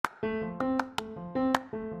Hey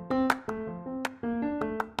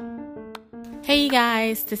you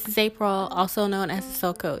guys, this is April, also known as the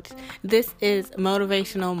Soul Coach. This is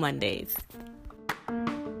Motivational Mondays.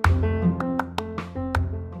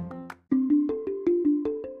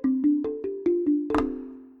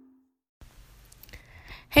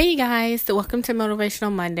 Hey you guys, welcome to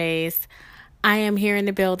Motivational Mondays. I am here in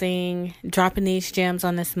the building, dropping these gems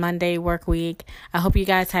on this Monday work week. I hope you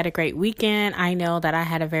guys had a great weekend. I know that I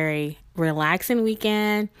had a very relaxing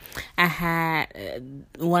weekend. I had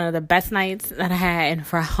one of the best nights that I had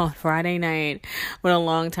on Friday night in a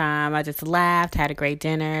long time. I just laughed, had a great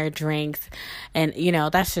dinner, drinks, and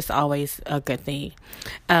that's just always a good thing.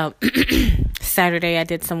 Saturday I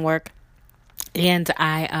did some work. And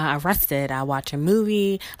I rested. I watched a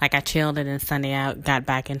movie, I chilled, and then Sunday I got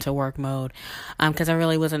back into work mode because I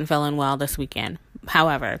really wasn't feeling well this weekend.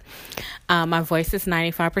 However, my voice is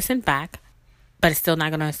 95% back, but it's still not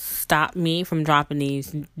going to stop me from dropping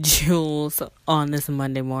these jewels on this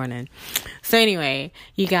Monday morning. So anyway,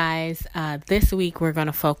 you guys, this week we're going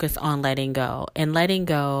to focus on letting go. And letting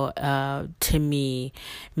go, to me,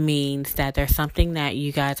 means that there's something that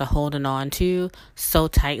you guys are holding on to so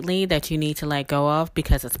tightly that you need to let go of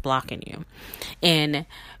because it's blocking you. And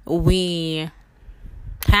we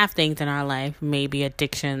have things in our life, maybe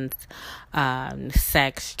addictions,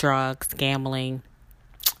 sex, drugs, gambling.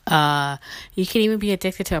 You can even be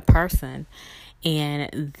addicted to a person,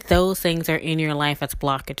 and those things are in your life as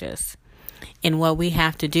blockages. And what we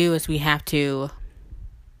have to do is we have to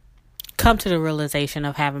come to the realization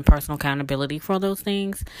of having personal accountability for those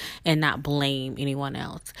things and not blame anyone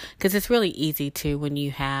else. Because it's really easy to, when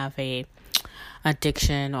you have a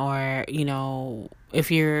addiction, or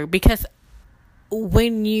because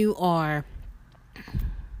when you are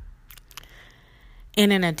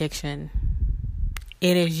in an addiction,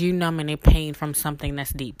 it is you numbing the pain from something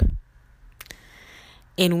that's deep.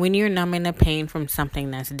 And when you're numbing the pain from something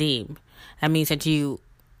that's deep, that means that you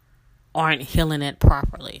aren't healing it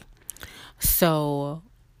properly. So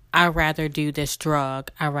I'd rather do this drug.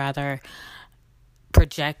 I'd rather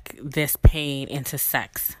project this pain into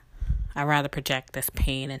sex. I'd rather project this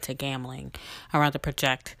pain into gambling. I'd rather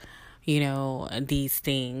project, these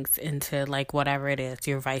things into whatever it is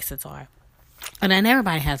your vices are. And then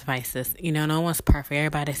everybody has vices, no one's perfect.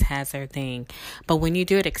 Everybody has their thing. But when you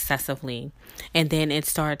do it excessively and then it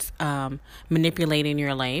starts manipulating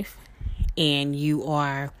your life, and you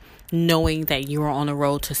are knowing that you are on the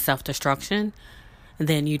road to self-destruction,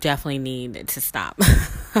 then you definitely need to stop.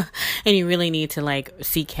 And you really need to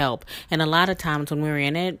seek help. And a lot of times when we're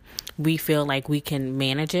in it, we feel like we can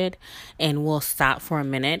manage it, and we'll stop for a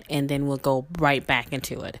minute and then we'll go right back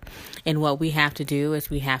into it. And what we have to do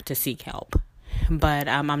is we have to seek help. But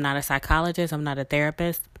I'm not a psychologist. I'm not a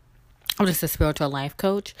therapist. I'm just a spiritual life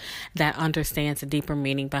coach that understands the deeper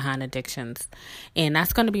meaning behind addictions. And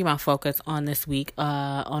that's going to be my focus on this week,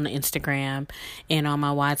 on Instagram and on my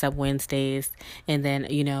WhatsApp Wednesdays, and then,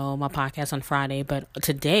 my podcast on Friday. But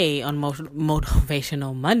today on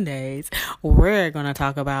Motivational Mondays, we're going to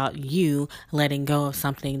talk about you letting go of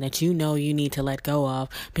something that you need to let go of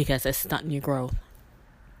because it's stunting your growth.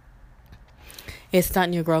 It's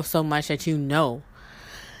stunting your growth so much that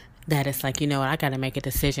that it's I got to make a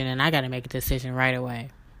decision, and I got to make a decision right away.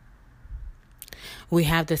 We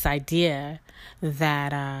have this idea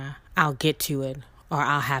that I'll get to it, or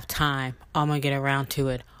I'll have time, or I'm going to get around to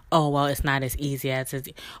it. Oh, well, it's not as easy as it's...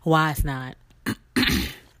 Why it's not?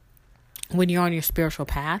 When you're on your spiritual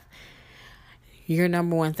path, your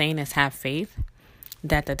number one thing is have faith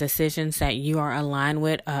that the decisions that you are aligned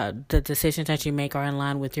with, the decisions that you make are in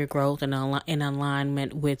line with your growth and in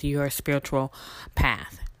alignment with your spiritual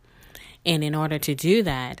path. And in order to do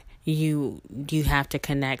that, you have to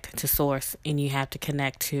connect to source, and you have to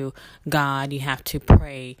connect to God. You have to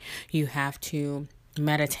pray. You have to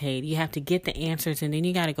meditate. You have to get the answers, and then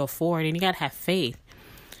you got to go forward, and you got to have faith.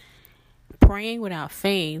 Praying without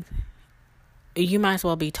faith, you might as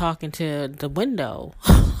well be talking to the window.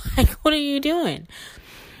 What are you doing?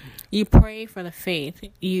 You pray for the faith.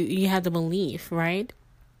 You have the belief, right?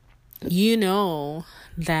 You know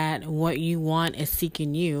that what you want is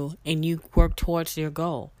seeking you, and you work towards your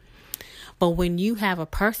goal. But when you have a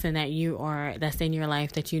person that's in your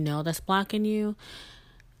life that that's blocking you,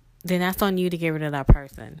 then that's on you to get rid of that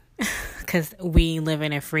person. Because we live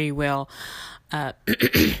in a free will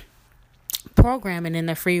program, and in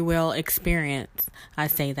the free will experience, I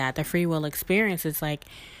say that the free will experience is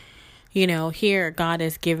here God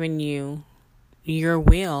has given you your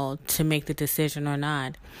will to make the decision or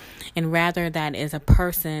not. And rather that is a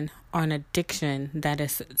person or an addiction that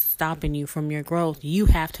is stopping you from your growth, you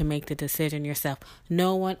have to make the decision yourself.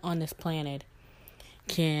 No one on this planet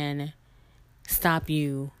can stop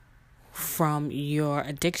you from your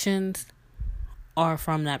addictions or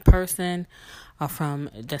from that person or from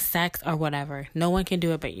the sex or whatever. No one can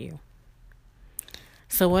do it but you.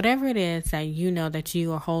 So whatever it is that you know that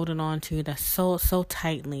you are holding on to that's so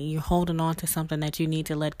tightly, you're holding on to something that you need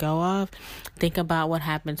to let go of, think about what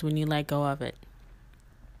happens when you let go of it.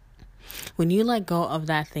 When you let go of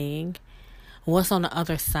that thing, what's on the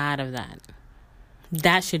other side of that?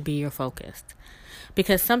 That should be your focus.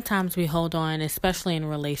 Because sometimes we hold on, especially in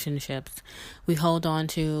relationships, we hold on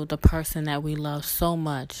to the person that we love so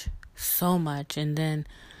much, and then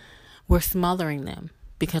we're smothering them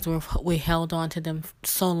because we held on to them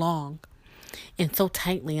so long and so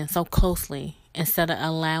tightly and so closely instead of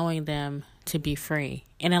allowing them to be free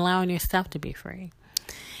and allowing yourself to be free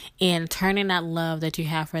and turning that love that you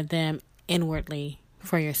have for them inwardly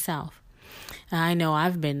for yourself. I know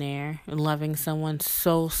I've been there, loving someone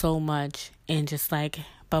so much and just like,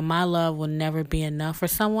 but my love will never be enough for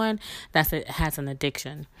someone that has an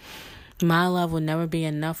addiction. My love will never be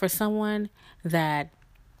enough for someone that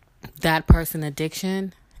person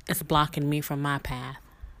addiction is blocking me from my path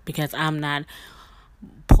because I'm not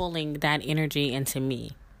pulling that energy into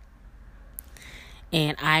me.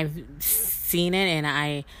 And I've seen it and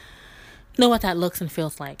I know what that looks and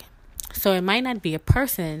feels like. So it might not be a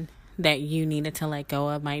person that you needed to let go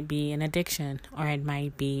of, might be an addiction, or it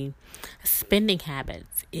might be spending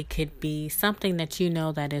habits. It could be something that you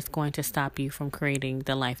know that is going to stop you from creating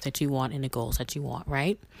the life that you want and the goals that you want,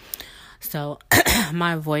 right? So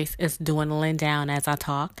my voice is dwindling down as I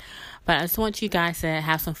talk, but I just want you guys to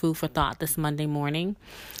have some food for thought this Monday morning.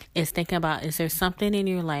 Is thinking about, is there something in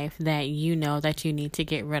your life that you know that you need to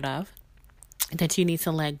get rid of, that you need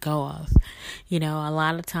to let go of? You know, a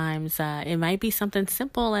lot of times it might be something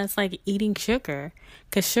simple as like eating sugar,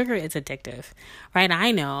 because sugar is addictive, right?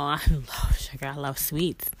 I know I love sugar. I love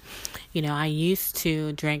sweets. You know, I used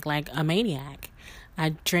to drink like a maniac.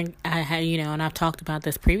 And I've talked about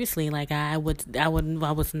this previously. Like I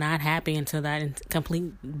was not happy until that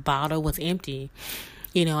complete bottle was empty,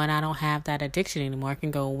 you know, and I don't have that addiction anymore. I can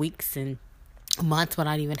go weeks and months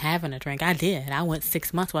without even having a drink. I went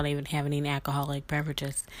 6 months without even having any alcoholic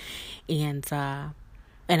beverages. And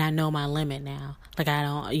I know my limit now. Like I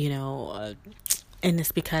don't, and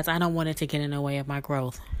it's because I don't want it to get in the way of my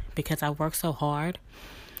growth, because I work so hard,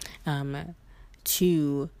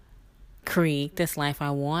 to create this life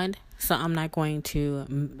I want. So I'm not going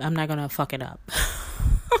to fuck it up.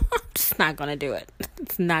 I'm just not going to do it.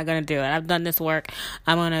 It's not going to do it. I've done this work.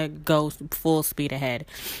 I'm going to go full speed ahead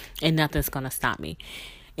and nothing's going to stop me.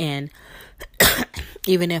 And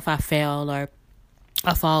even if I fail or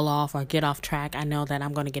I fall off or get off track, I know that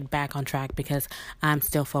I'm going to get back on track because I'm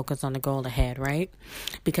still focused on the goal ahead, right?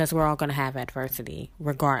 Because we're all going to have adversity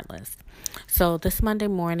regardless. So this Monday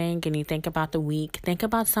morning, can you think about the week? Think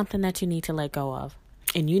about something that you need to let go of.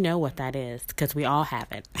 And you know what that is, because we all have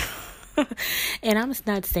it. And I'm just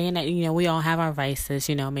not saying that, we all have our vices,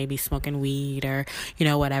 maybe smoking weed or,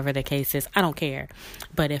 whatever the case is. I don't care.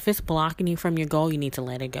 But if it's blocking you from your goal, you need to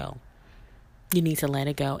let it go. You need to let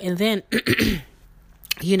it go. And then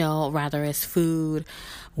rather it's food,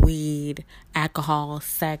 weed, alcohol,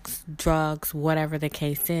 sex, drugs, whatever the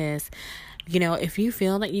case is, if you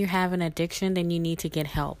feel that you have an addiction, then you need to get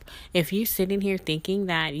help. If you're sitting here thinking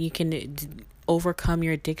that you can overcome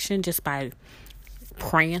your addiction just by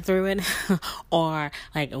praying through it or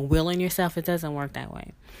like willing yourself, it doesn't work that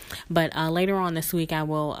way. But later on this week, I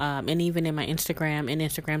will, and even in my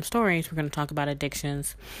Instagram stories, we're going to talk about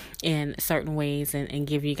addictions in certain ways and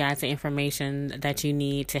give you guys the information that you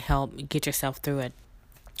need to help get yourself through it.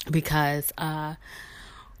 Because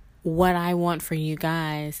what I want for you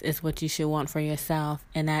guys is what you should want for yourself,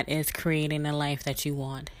 and that is creating a life that you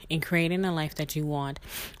want. And creating a life that you want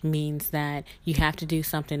means that you have to do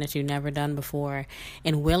something that you've never done before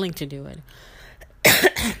and willing to do it.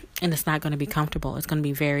 And it's not going to be comfortable. It's going to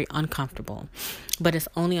be very uncomfortable. But it's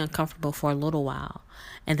only uncomfortable for a little while.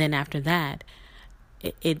 And then after that,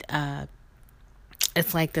 it's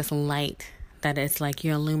like this light that it's like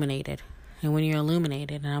you're illuminated. And when you're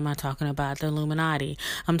illuminated, and I'm not talking about the Illuminati,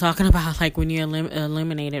 I'm talking about like when you're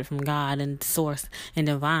illuminated from God and source and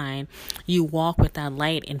divine, you walk with that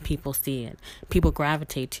light and people see it. People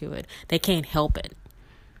gravitate to it. They can't help it.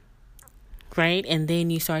 Right? And then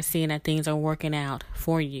you start seeing that things are working out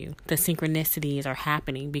for you. The synchronicities are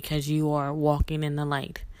happening because you are walking in the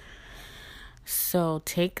light. So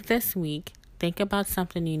take this week, think about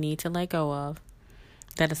something you need to let go of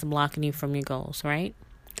that is blocking you from your goals, right?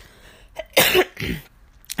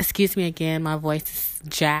 Excuse me again, my voice is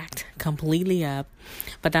jacked completely up,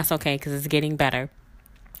 but that's okay because it's getting better.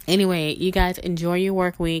 Anyway, you guys enjoy your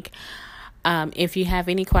work week. If you have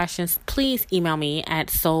any questions, please email me at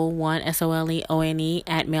soleone, SOLEONE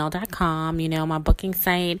 @mail.com. My booking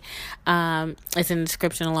site is in the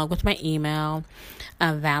description along with my email.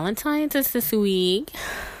 Valentine's is this week.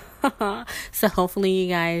 So hopefully you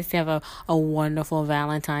guys have a wonderful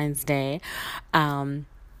Valentine's Day.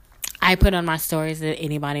 I put on my stories that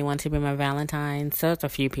anybody wants to be my Valentine. So it's a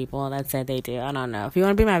few people that said they do. I don't know. If you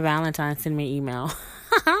want to be my Valentine, send me an email.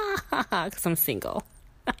 Because I'm single.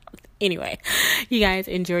 Anyway, you guys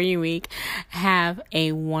enjoy your week. Have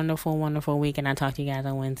a wonderful, wonderful week. And I'll talk to you guys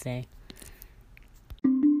on Wednesday.